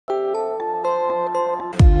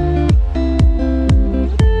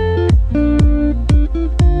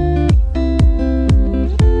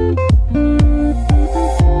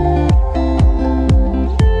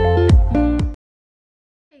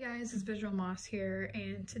Visualmoss here,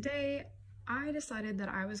 and today I decided that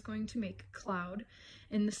I was going to make Cloud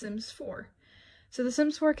in The Sims 4. So The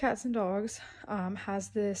Sims 4 Cats and Dogs has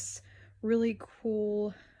this really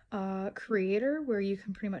cool creator where you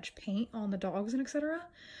can pretty much paint on the dogs and etc.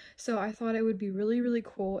 So I thought it would be really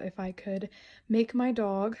cool if I could make my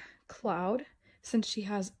dog Cloud, since she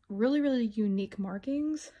has really unique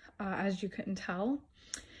markings, as you couldn't tell.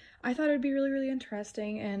 I thought it would be really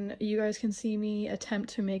interesting, and you guys can see me attempt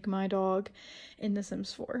to make my dog in The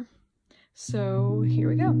Sims 4. So here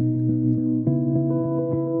we go.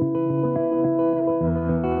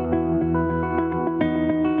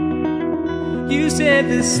 You said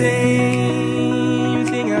the same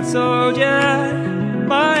thing I told ya.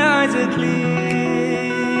 My eyes are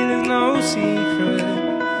clear, there's no secret.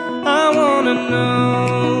 I wanna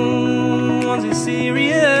know, was it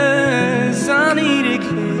serious? I need it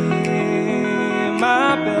clear.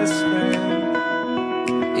 My best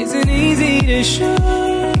friend isn't easy to show,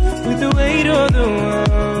 with the weight of the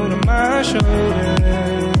world on my shoulders.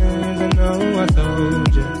 I know I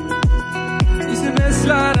told you, it's the best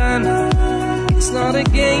light I know. It's not a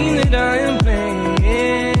game that I am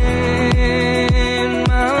playing.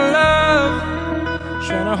 My love,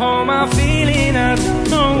 trying to hold my feeling, I don't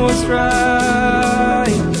know what's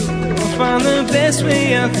right. I'll find the best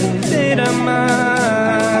way, I think that I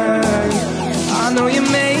might. I know you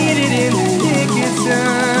made it in the nick of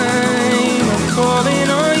time. I'm calling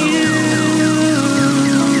on you.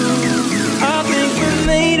 I think we're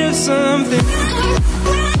made of something.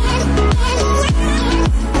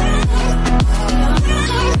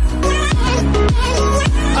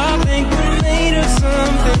 I think we're made of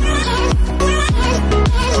something.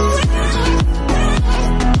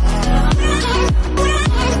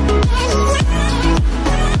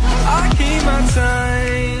 I keep my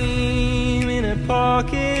time in a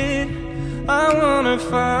pocket. I wanna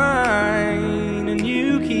find a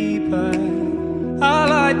new keeper. I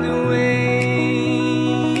like the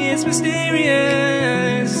way it's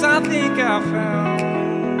mysterious. I think I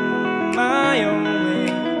found my own way.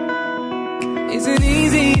 Isn't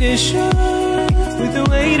easy to show, with the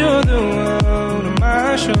weight of the world on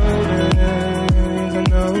my shoulders. I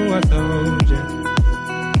know I told you,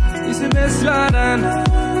 it's the best light I know.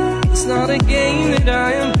 It's not a game that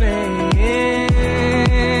I am playing.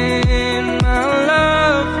 My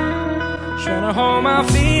love, trying to hold my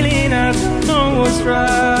feeling, I don't know what's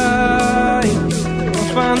right.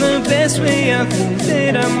 I'll find the best way, I think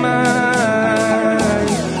that I might.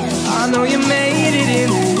 I know you made it in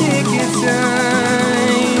the nick of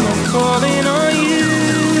time. I'm calling on you.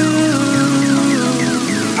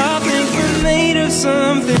 I think we're made of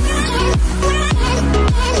something.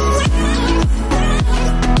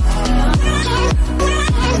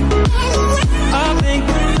 I think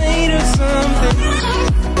we're made of something.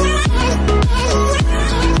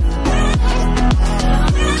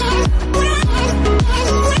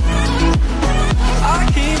 I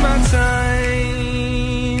keep my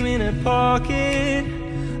time in a pocket.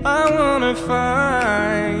 I wanna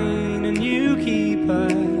find a new keeper.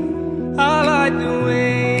 I like the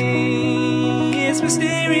way it's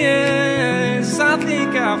mysterious. I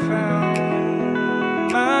think I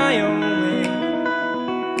found my own way.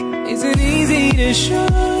 Isn't easy to show,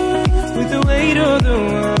 with the weight of the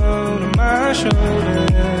world on my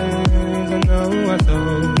shoulders. I know I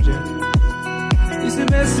told you, it's the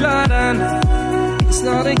best light I know. It's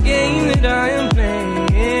not a game that I am playing.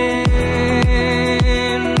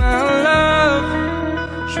 My love,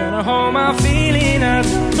 trying to hold my feeling, I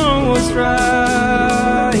don't know what's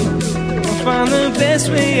right. I'll find the best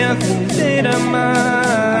way, I think that I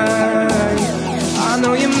might. I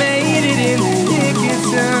know you made it in the nick of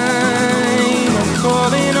time. I'm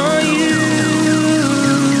calling on you.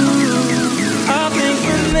 I think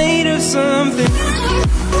we're made of something.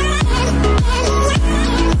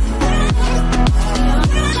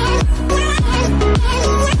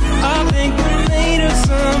 I think we're made of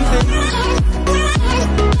something.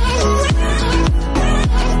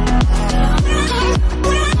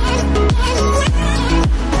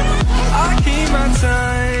 I keep my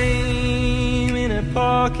time in a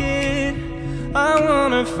pocket. I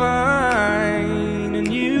wanna find a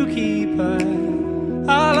new keeper.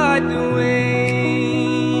 I like the way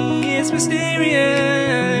it's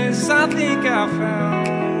mysterious. I think I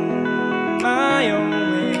found my own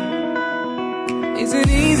way. Isn't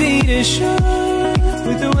easy to show,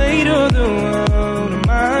 with the weight of the world on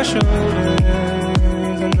my shoulders.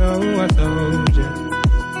 I know I told you,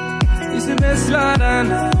 it's the best light I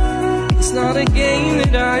know. It's not a game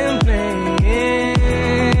that I am playing.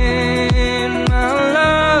 My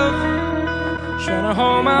love, trying to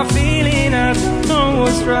hold my feeling, I don't know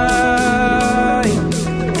what's right.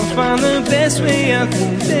 best way I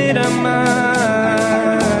think that I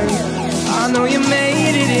might. I know you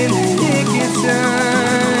made it in the nick of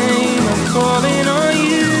time. I'm calling on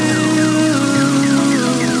you.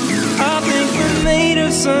 I think we're made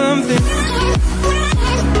of something.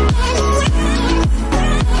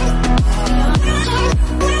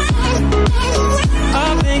 I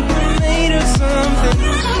think we're made of something.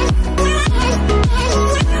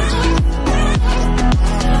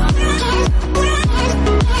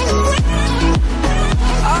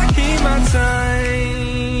 I keep my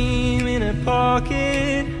time in a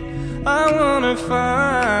pocket. I wanna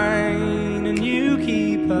find a new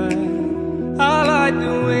keeper. I like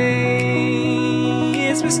the way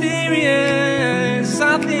it's mysterious.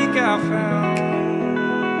 I think I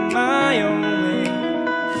found my own way.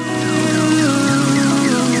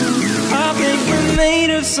 I think we're made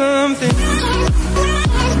of something.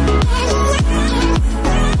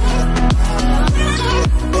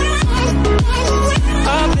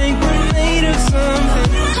 I think we're made of something.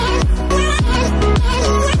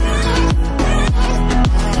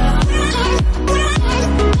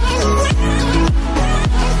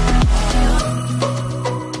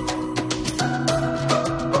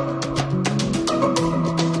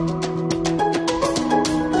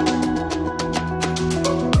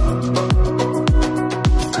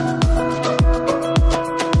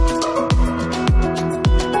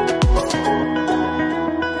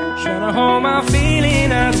 Trying to hold my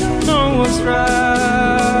feeling, I don't know what's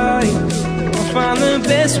right. I'll find the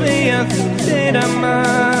best way, I think that I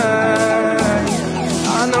might.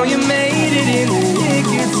 I know you made it in the nick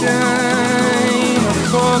of time. I'm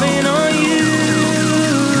calling on you.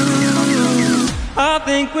 I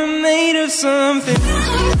think we're made of something.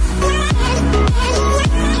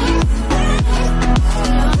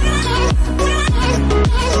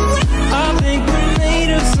 I think we're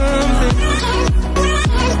made of something.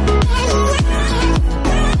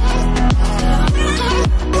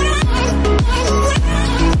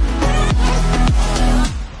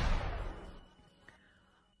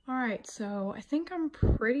 Alright, so I think I'm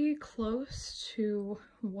pretty close to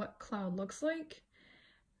what Cloud looks like.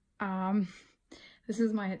 This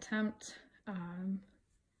is my attempt.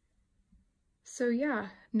 So yeah,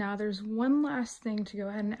 now there's one last thing to go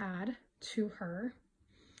ahead and add to her.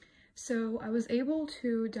 So I was able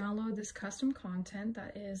to download this custom content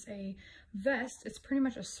that is a vest. It's pretty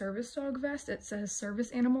much a service dog vest. It says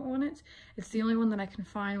service animal on it. It's the only one that I can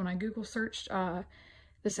find when I Google searched The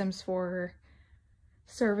Sims 4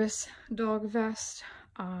 service dog vest.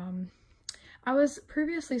 I was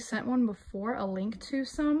previously sent one before, a link to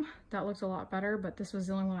some that looked a lot better, but this was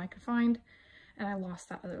the only one I could find, and I lost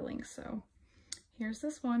that other link. So here's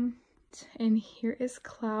this one, and here is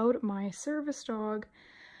Cloud, my service dog.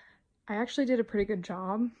 I actually did a pretty good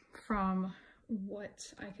job from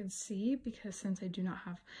what I could see, because since I do not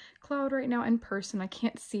have Cloud right now in person, I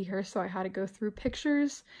can't see her, so I had to go through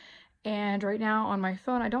pictures. And right now on my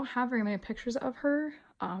phone, I don't have very many pictures of her,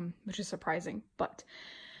 which is surprising, but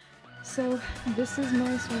so this is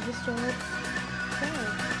my service dog.